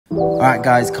Alright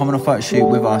guys, come on a photo shoot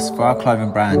with us for our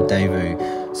clothing brand,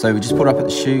 dadvgirls. So we just pulled up at the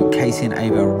shoot. Casey and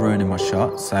Ava are ruining my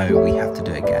shot, so we have to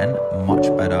do it again, much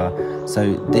better.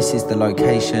 So this is the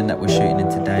location that we're shooting in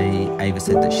today. Ava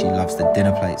said that she loves the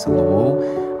dinner plates on the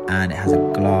wall, and it has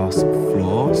a glass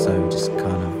floor, so just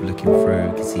kind of looking through,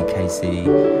 you can see Casey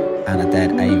and a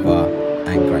dead Ava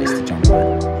and Grace to jump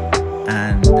on,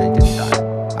 and they didn't die.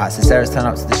 Alright, so Sarah's turned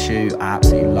up to the shoot. I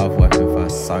absolutely love working with her,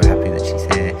 so happy that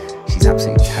she's here. She's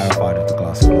absolutely terrified of the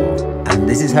glass floor. And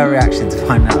this is her reaction to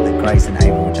finding out that Grace and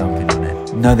Ava were jumping on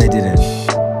it. No, they didn't.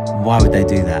 Why would they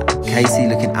do that? Casey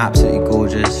looking absolutely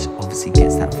gorgeous, obviously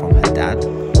gets that from her dad.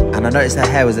 And I noticed her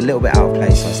hair was a little bit out of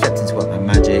place, so I stepped into work my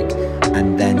magic,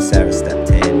 and then Sarah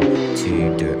stepped in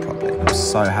to do it properly. I'm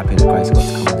so happy that Grace got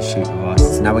to come on the shoot with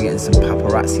us. So now we're getting some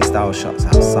paparazzi style shots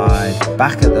outside.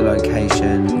 Back at the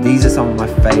location, these are some of my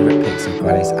favourite pics of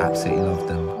Grace, absolutely love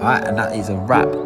them. Alright, and that is a wrap